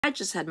I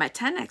just had my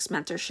 10X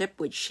mentorship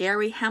with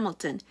Sheri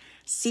Hamilton,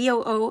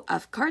 COO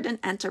of Cardone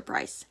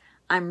Enterprise.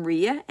 I'm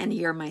Ria, and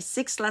here are my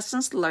 6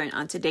 lessons learned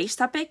on today's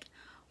topic,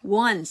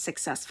 One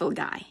Successful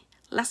Guy.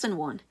 Lesson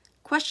 1.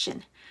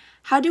 Question: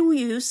 how do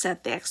you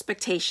set the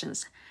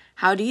expectations?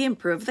 How do you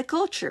improve the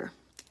culture?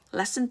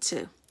 Lesson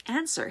 2.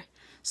 Answer: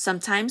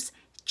 sometimes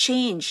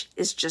change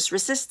is just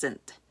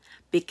resistant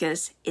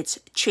because it's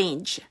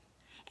change.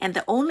 And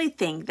the only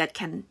thing that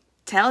can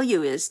tell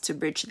you is to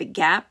bridge the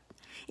gap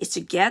is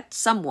to get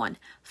someone,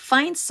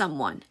 find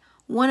someone,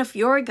 one of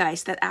your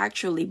guys that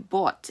actually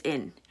bought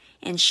in,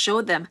 and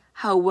show them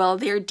how well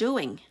they're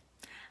doing.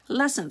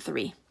 Lesson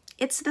 3.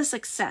 It's the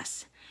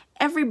success.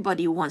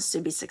 Everybody wants to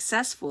be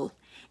successful,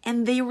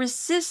 and they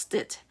resist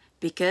it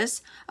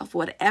because of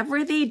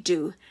whatever they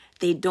do,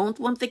 they don't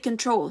want the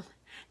control.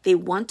 They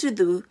want to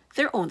do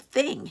their own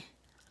thing.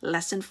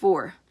 Lesson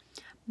 4.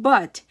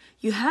 But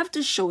you have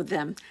to show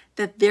them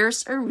that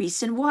there's a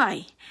reason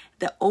why.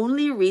 The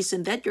only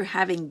reason that you're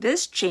having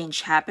this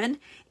change happen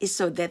is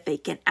so that they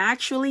can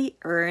actually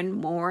earn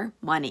more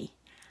money.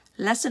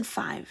 Lesson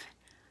 5.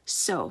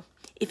 So,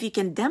 if you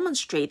can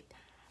demonstrate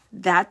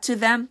that to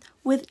them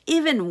with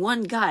even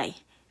one guy,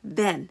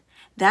 then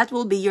that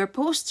will be your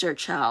poster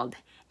child.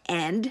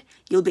 And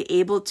you'll be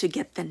able to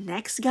get the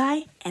next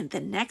guy, and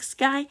the next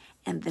guy,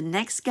 and the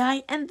next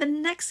guy, and the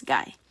next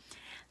guy.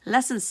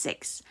 Lesson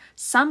 6.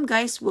 Some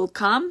guys will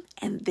come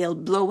and they'll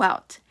blow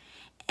out.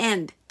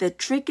 And the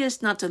trick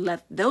is not to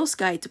let those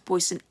guys to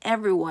poison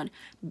everyone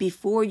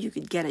before you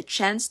could get a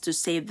chance to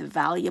save the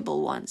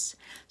valuable ones.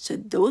 So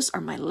those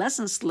are my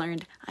lessons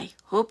learned. I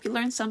hope you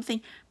learned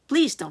something.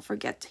 Please don't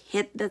forget to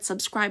hit that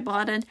subscribe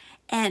button.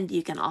 And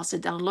you can also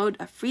download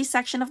a free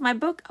section of my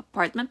book,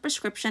 Apartment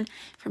Prescription,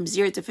 from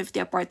 0 to 50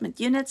 apartment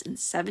units in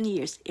 7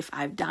 years. If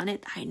I've done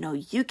it, I know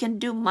you can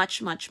do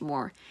much, much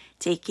more.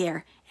 Take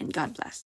care and God bless.